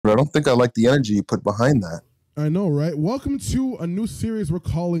I don't think I like the energy you put behind that. I know, right? Welcome to a new series we're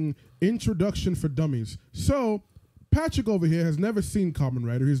calling Introduction for Dummies. So, Patrick over here has never seen Kamen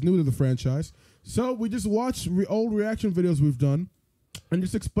Rider. He's new to the franchise. So, we just watched old reaction videos we've done and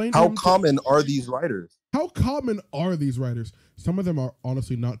just explain how common are these writers? How common are these writers? Some of them are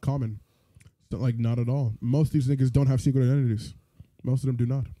honestly not common. Like, not at all. Most of these niggas don't have secret identities. Most of them do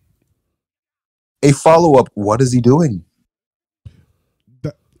not. A follow-up, what is he doing?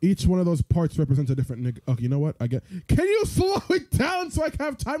 Each one of those parts represents a different nigga. Okay, you know what? Can you slow it down so I can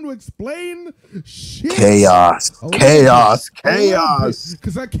have time to explain? Shit. Chaos. Because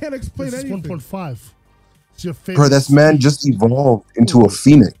I can't explain anything. 1.5. It's your favorite. Bro, this man just evolved into a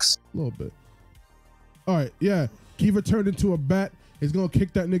phoenix. A little bit. All right, yeah. Kiva turned into a bat. He's gonna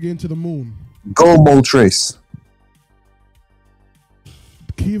kick that nigga into the moon. Go Moltres.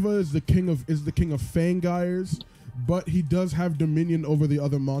 Kiva is the king of Fangires. But he does have dominion over the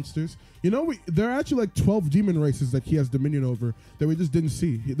other monsters. You know, there are actually like 12 demon races that he has dominion over that we just didn't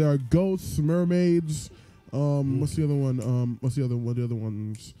see. There are ghosts, mermaids. What's the other one? The other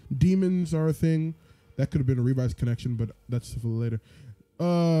ones? Demons are a thing. That could have been a Revice connection, but that's for later.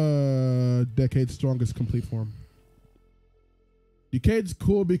 Decade's strongest complete form. Decade's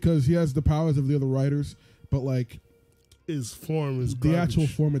cool because he has the powers of the other riders, but like his form is the actual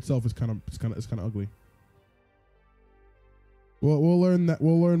form itself is kind of ugly. Well, we'll learn that.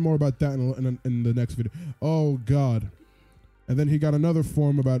 We'll learn more about that in the next video. Oh God! And then he got another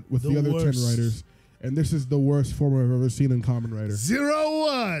form with the other 10 writers, and this is the worst form I've ever seen in Kamen Rider.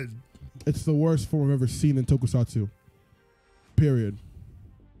 0-1. It's the worst form I've ever seen in Tokusatsu. Period.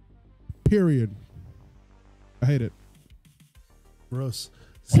 I hate it. Gross.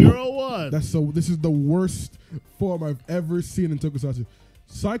 0-1. This is the worst form I've ever seen in Tokusatsu.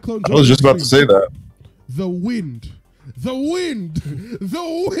 Cyclone. I was just about to say that. The wind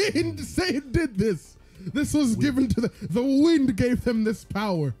did this. This was given to the wind gave them this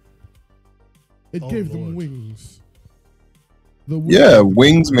power. It gave them wings.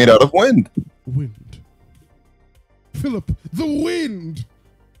 Wings made out of wind. Philip, the wind.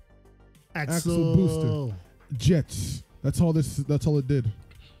 Axle booster. Jets. That's all it did.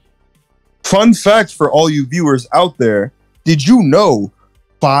 Fun fact for all you viewers out there, did you know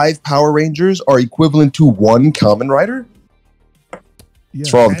 5 Power Rangers are equivalent to 1 Kamen Rider? Yeah.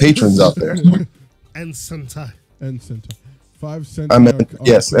 For all the patrons out there. And Sentai. 5 Sentai. I meant,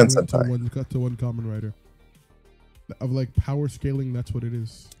 yes, and Sentai. To one Kamen Rider. Of like power scaling, that's what it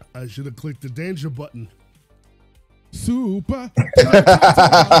is. I should have clicked the danger button. Super.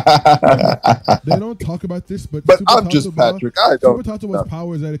 They don't talk about this, but Super I'm just Patrick. I don't. Super Tato's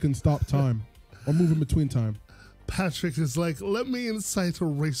power is that it can stop time or move in between time. Patrick is like, let me incite a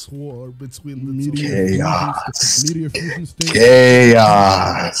race war between the two. Media fusion state.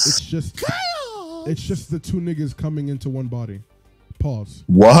 Chaos. It's just the two niggas coming into one body. Pause.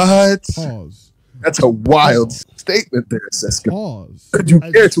 What? Pause. That's a wild statement there, Seska. Pause. Could you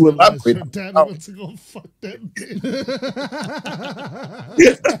care to elaborate? Your dad went to go fuck that bitch.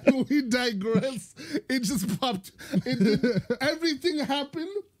 We digress. It just popped. Everything happened.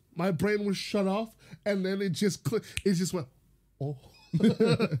 My brain was shut off, and then it just clicked. It just went, oh.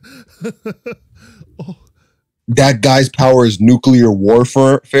 Oh. That guy's power is nuclear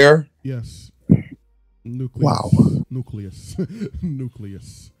warfare? Yes. Nucleus. Wow. Nucleus.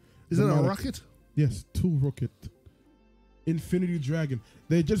 Is it a rocket? Yes, 2 rocket. Infinity Dragon.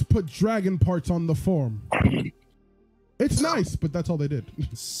 They just put dragon parts on the form. It's nice, but that's all they did.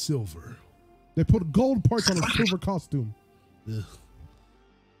 Silver. They put gold parts on a silver costume. Ugh.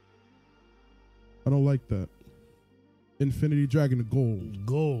 I don't like that. Infinity Dragon gold.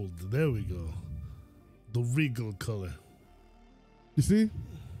 Gold. There we go. The regal color. You see?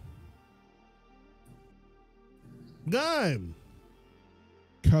 Gaim.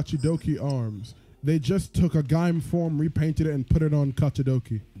 Kachidoki arms. They just took a Gaim form, repainted it, and put it on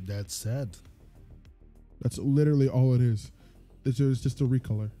Kachidoki. That's sad. That's literally all it is. It's just a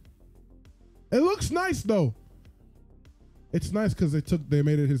recolor. It looks nice though. It's nice because they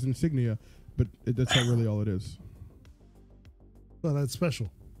made it his insignia, but that's not really all it is. No, that's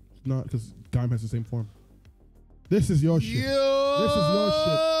special. It's not because Gaim has the same form. This is your shit. Yo! This is your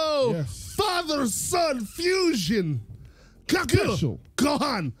shit. Yes. Father-son fusion. Special. Go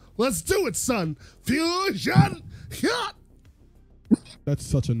on. Let's do it, son. Fusion. That's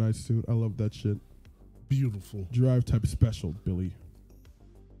such a nice suit. I love that shit. Beautiful. Drive type special, Billy.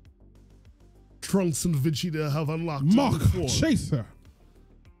 Trunks and Vegeta have unlocked Mach Chaser.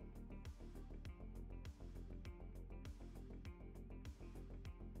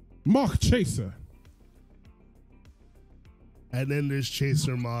 Mach Chaser. And then there's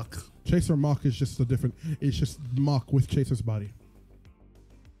Chaser Mach. Chaser Mach is just a different. It's just Mach with Chaser's body.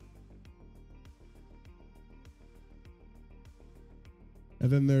 And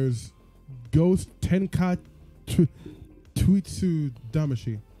then there's Ghost Tenka Tuitsu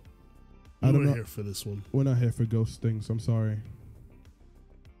Damashi. I don't know. Here for this one. We're not here for ghost things. I'm sorry.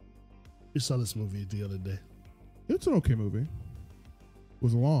 You saw this movie the other day. It's an okay movie. It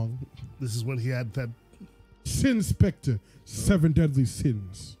was long. This is when he had that. Sin Spectre, 7 Deadly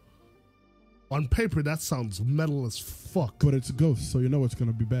Sins. On paper, that sounds metal as fuck. But it's a ghost, so you know it's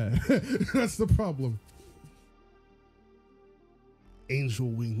going to be bad. That's the problem. Angel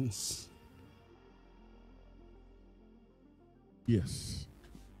Wings. Yes.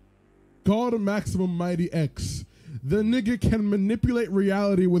 God Maximum Mighty X. The nigga can manipulate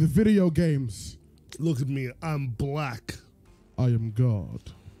reality with video games. Look at me. I'm black. I am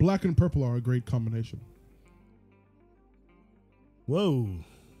God. Black and purple are a great combination. Whoa.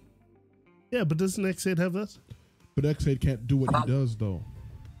 Yeah, but doesn't X8 have that? But X8 can't do what he does, though.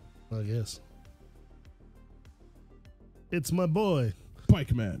 I guess. It's my boy.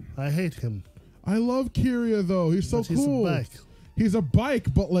 Bike Man. I hate him. I love Kyria, though. He's so But cool. He's a bike. He's a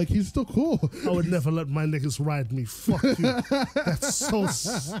bike, but like he's still cool. I would never let my niggas ride me. Fuck you. That's so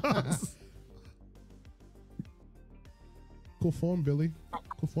sus. Cool form, Billy.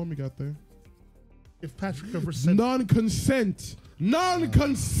 Cool form you got there. If Patrick ever said non-consent.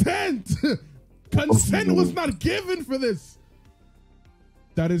 Non-consent. Consent was not given for this.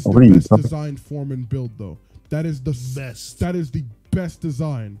 That is the best designed form in build, though. That is the best. That is the best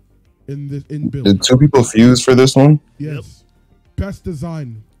design in this in build. Did 2 people fuse for this one? Yes. Yep. Best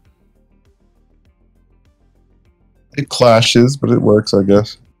design. It clashes, but it works, I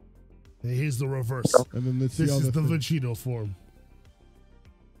guess. And here's the reverse. And then This is the Vegito form.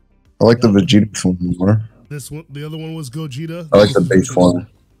 I like the Vegeta form more. This one, the other one was Gogeta. I like the base form.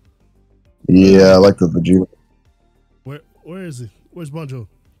 Yeah, I like the Vegeta. Where is he? Where's Bonjo?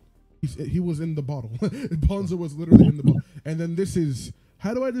 He was in the bottle. Bonzo was literally in the bottle. And then this is,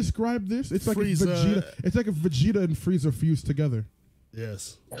 how do I describe this? It's like Frieza. Vegeta. It's like if Vegeta and Frieza fused together.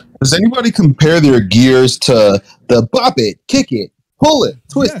 Yes. Does anybody compare their gears to the bop it, kick it, pull it,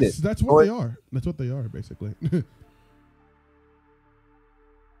 twist Yes, it? that's what they are. That's what they are, basically.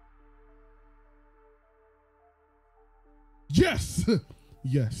 Yes!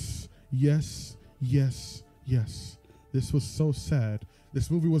 Yes. Yes. Yes. Yes. This was so sad. This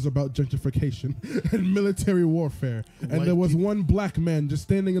movie was about gentrification and military warfare. And there was one black man just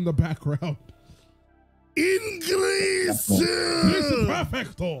standing in the background. Inglés! It's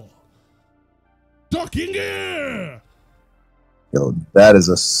perfecto! Talking here! Yo, that is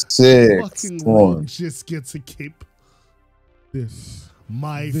a sick Fucking form. Rogue just gets a cape. This.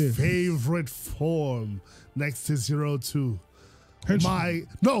 My favorite form next to 02.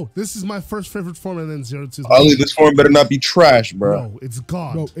 This is my first favorite form, and then 02. Ollie, this form better not be trash, bro. No, it's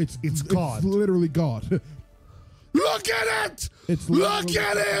God. No, it's God. It's literally God. Look at it! Look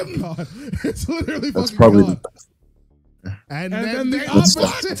at him! God. It's literally That's fucking probably God. And then then the they opposite.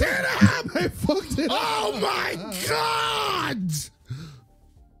 fucked it up! They fucked it up. Oh my God!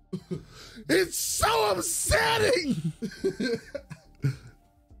 It's so upsetting!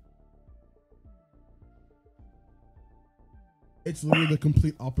 It's literally the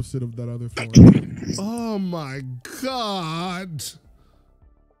complete opposite of that other form. Oh my God!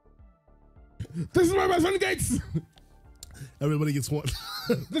 This is my best friend Gates! Everybody gets one.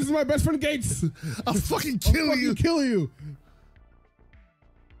 This is my best friend Gates! I'll fucking kill you! Kill you!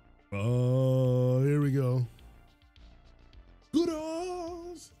 Oh, here we go.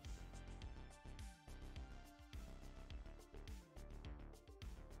 Kudos!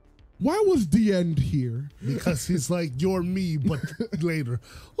 Why was the end here? Because he's like, you're me, but later.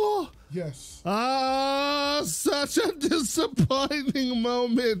 Oh, Yes. such a disappointing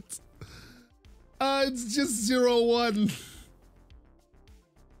moment. It's just 01.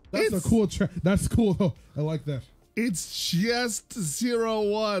 That's a cool track. That's cool though. I like that. It's just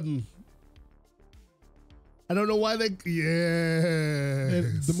 01. I don't know why they. Yeah.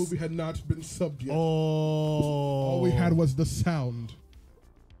 And the movie had not been subbed yet. Oh. All we had was the sound.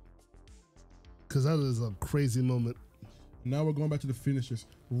 Because that is a crazy moment. Now we're going back to the finishers.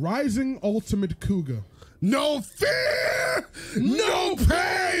 Rising Ultimate Kuga. No fear, no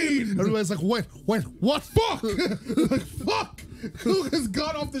pain. Everybody's like, wait, what? Fuck! Like, fuck! Kuga's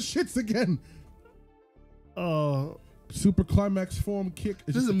got off the shits again. Super climax form kick.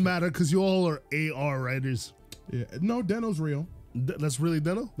 It doesn't matter because you all are AR writers. Yeah. No, Deno's real. That's really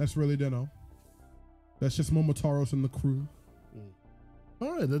Deno? That's really Deno. That's just Momotaro's and the crew.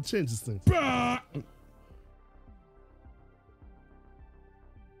 All right, that changes things. Bah!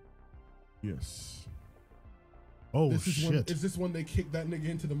 Yes. Oh This is shit! is this when they kick that nigga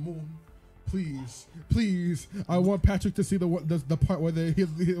into the moon? Please, please. I want Patrick to see the part where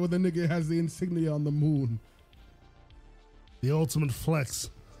where the nigga has the insignia on the moon. The ultimate flex.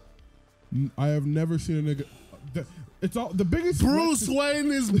 I have never seen a nigga. It's all the biggest. Bruce Wayne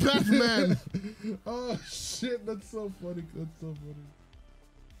is Batman. Oh shit! That's so funny. That's so funny.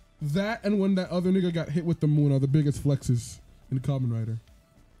 That and when that other nigga got hit with the moon are the biggest flexes in Kamen Rider.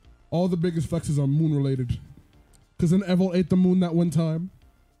 All the biggest flexes are moon related. Because then Evil ate the moon that one time.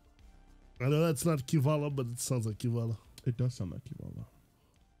 I know that's not Kivala, but it sounds like Kivala. It does sound like Kivala.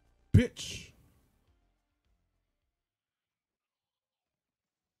 Bitch.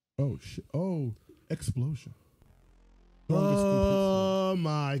 Oh shit! Oh, explosion. Oh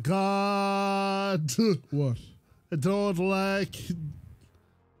my god! What? I don't like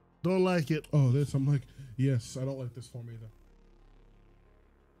it. Oh, this. I'm like, yes, I don't like this form either.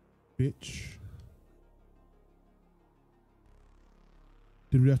 Bitch.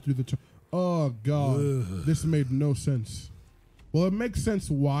 Did we have to do the? Oh god, Ugh. this made no sense. Well, it makes sense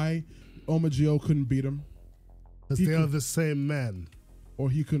why Omagio couldn't beat him. Because they are the same man. Or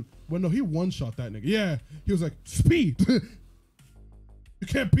he couldn't. Well, no, he one-shot that nigga. Yeah, he was like, speed. You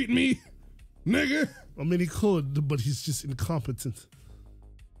can't beat me, nigga. I mean, he could, but he's just incompetent.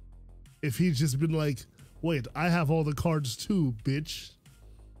 If he'd just been like, wait, I have all the cards too, bitch.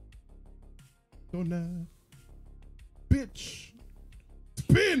 Don't I? Bitch.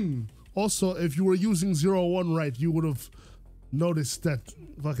 Spin. Also, if you were using 0-1 right, you would have noticed that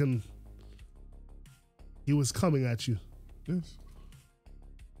fucking he was coming at you. Yes.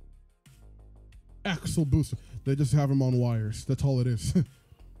 Axle booster. They just have him on wires. That's all it is.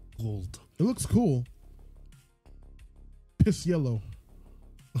 Gold. It looks cool. Piss yellow.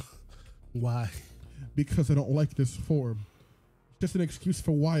 Why? Because I don't like this form. Just an excuse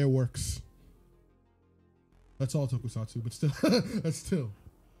for why it works. That's all Tokusatsu, but still. That's still.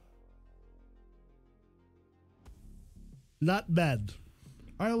 Not bad.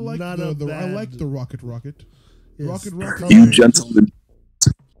 I like Not the a I like bad- the rocket. Yes. Rocket. You gentlemen.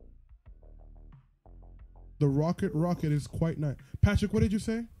 The rocket is quite nice. Patrick, what did you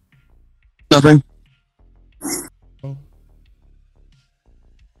say? Nothing. Oh.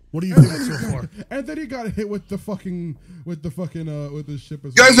 What do you think so far? And then he got hit with the fucking with the ship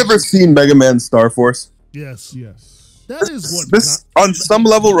as You guys well. ever seen Mega Man Star Force? Yes. Yes. That is what. This on some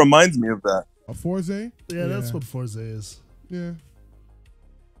level reminds me of that. A Forze? Yeah, that's what Forza is. Yeah.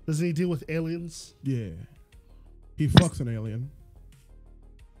 Doesn't he deal with aliens? Yeah. He fucks an alien.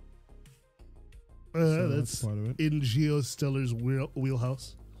 So That's part of it. in Geostellar's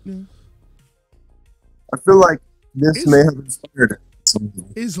wheelhouse. Yeah. I feel like this may have inspired it.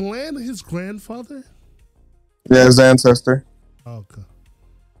 Is Lan his grandfather? Yeah, his ancestor. Okay.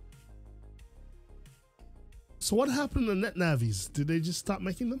 So what happened to Net Navis? Did they just stop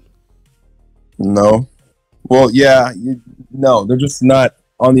making them? No. Well, yeah. No, they're just not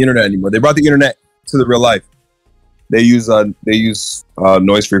on the internet anymore. They brought the internet to the real life. They use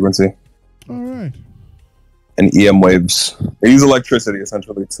noise frequency All right. and EM waves. They use electricity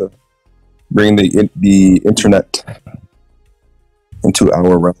essentially to bring the internet into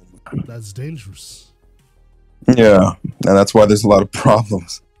our realm. That's dangerous. Yeah, and that's why there's a lot of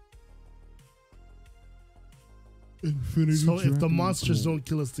problems. Infinity So if the Dragon monsters Pool. don't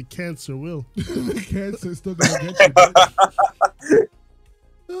kill us, the cancer will. The cancer's still gonna get you.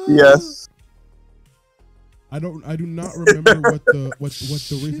 Bitch. Yes. I do not remember what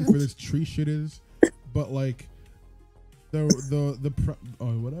the reason for this tree shit is, but like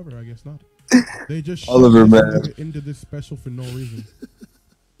whatever, I guess not. They just Oliver, shoved this man. nigga into this special for no reason.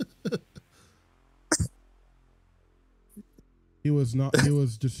 He was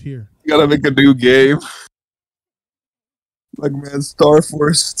just here. You gotta make a new game. Like, man, Star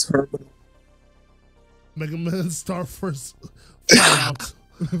Force Terminal. Mega Man Star Force Fallout.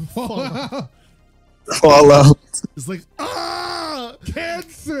 Fallout. It's like,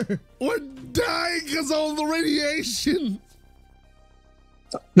 Cancer. we're dying because of all the radiation.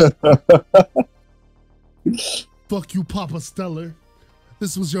 Fuck you, Papa Stellar.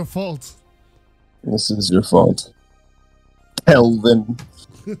 This was your fault. This is your fault. Kelvin.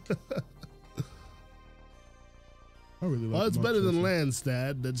 I really like Well, it's better than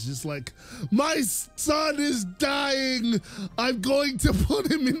Landstad. That's just like, my son is dying. I'm going to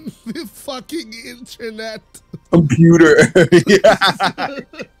put him in the fucking internet. Computer.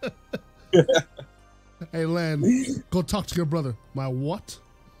 Yeah. Hey, Lan, go talk to your brother. My what?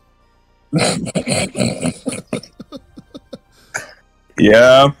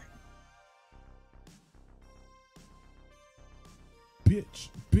 Yeah.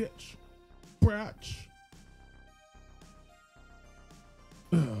 bitch. Bratch.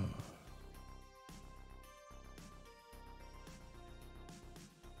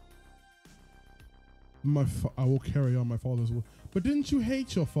 I will carry on my father's will. But didn't you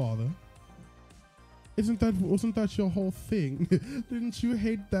hate your father? Wasn't that your whole thing? Didn't you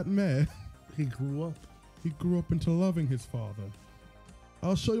hate that man? He grew up. He grew up into loving his father.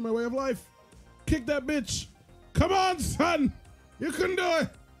 I'll show you my way of life. Kick that bitch. Come on, son. You can do it.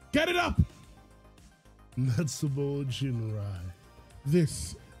 Get it up. Natsubo Jinrai.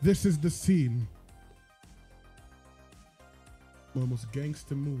 This is the scene. Almost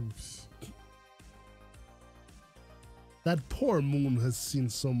gangster moves. That poor Moon has seen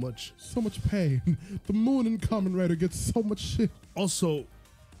so much. So much pain. The Moon in Kamen Rider gets so much shit. Also,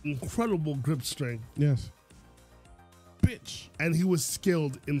 incredible grip strength. Yes. Bitch. And he was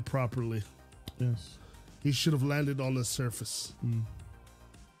skilled improperly. Yes. He should have landed on the surface.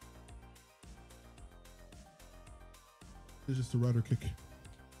 It's just a rider kick.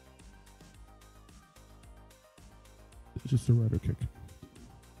 It's just a rider kick.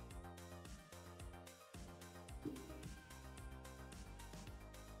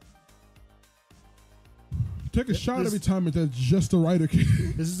 Take a shot every time and that's just a rider kick.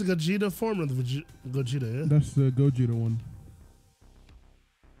 This is the Gogeta form of the Gogeta, yeah? That's the Gogeta one.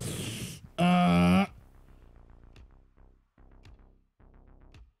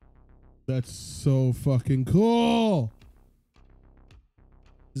 That's so fucking cool.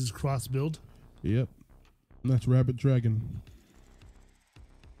 This is cross build. Yep. And that's Rabbit Dragon.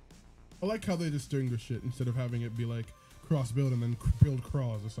 I like how they distinguish shit instead of having it be like cross build and then build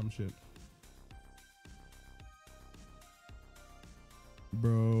cross or some shit.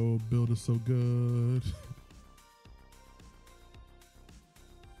 Bro, build is so good.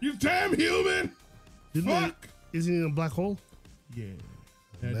 You damn human! Fuck! Isn't he in a black hole? Yeah.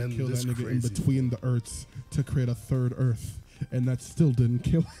 I had to kill that nigga in between the Earths to create a third Earth. And that still didn't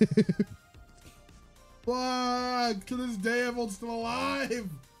kill him. Fuck! To this day, everyone's still alive!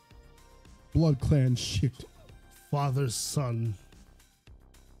 Blood Clan shit. Father-son.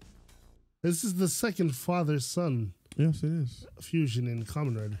 This is the second father-son. Yes, it is. Fusion in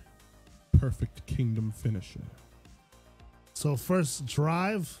Kamen Rider. Perfect kingdom finisher. So first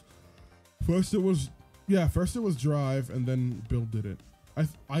drive. First it was drive and then Build did it.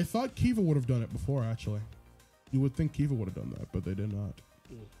 I thought Kiva would have done it before actually. You would think Kiva would have done that, but they did not.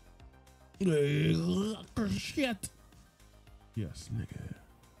 Shit. Yes, nigga.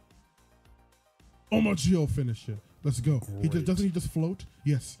 Omagio finisher. Let's go. Doesn't he just float?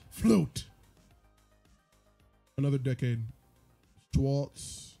 Yes, float. Another decade.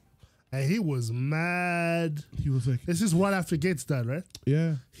 Schwartz. And he was mad. He was like, this is right after Gates died, right?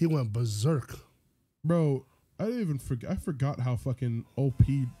 Yeah. He went berserk. Bro, I didn't even forget. I forgot how fucking OP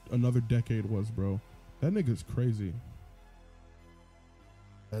Another Decade was, bro. That nigga's crazy.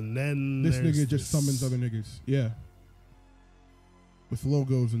 And then this nigga just summons other niggas. Yeah. With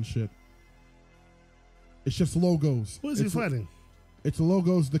logos and shit. It's just logos. Who is he fighting? It's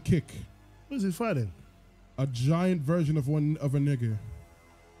logos the kick. Who is he fighting? A giant version of a nigga.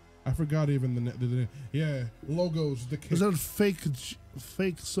 I forgot even the yeah, logos the kick. Is that fake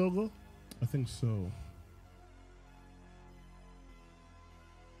Sogo? I think so.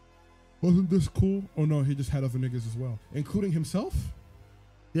 Wasn't this cool? Oh no, he just had other niggas as well, including himself.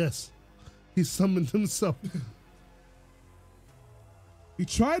 Yes, he summoned himself. He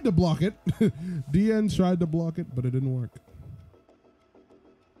tried to block it. DN tried to block it, but it didn't work.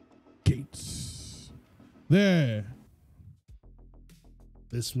 Gates. There.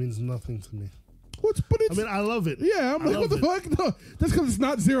 This means nothing to me. But it's, I mean, I love it. Yeah, I'm like, what the fuck? No, that's because it's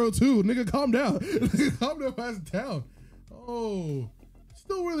not 0-2. Nigga, calm down. Calm your ass down. Oh,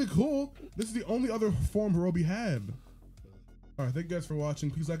 still really cool. This is the only other form Hirobi had. All right, thank you guys for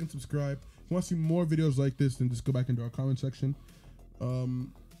watching. Please like and subscribe. If you want to see more videos like this, then just go back into our comment section. Thank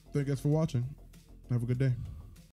you guys for watching. Have a good day.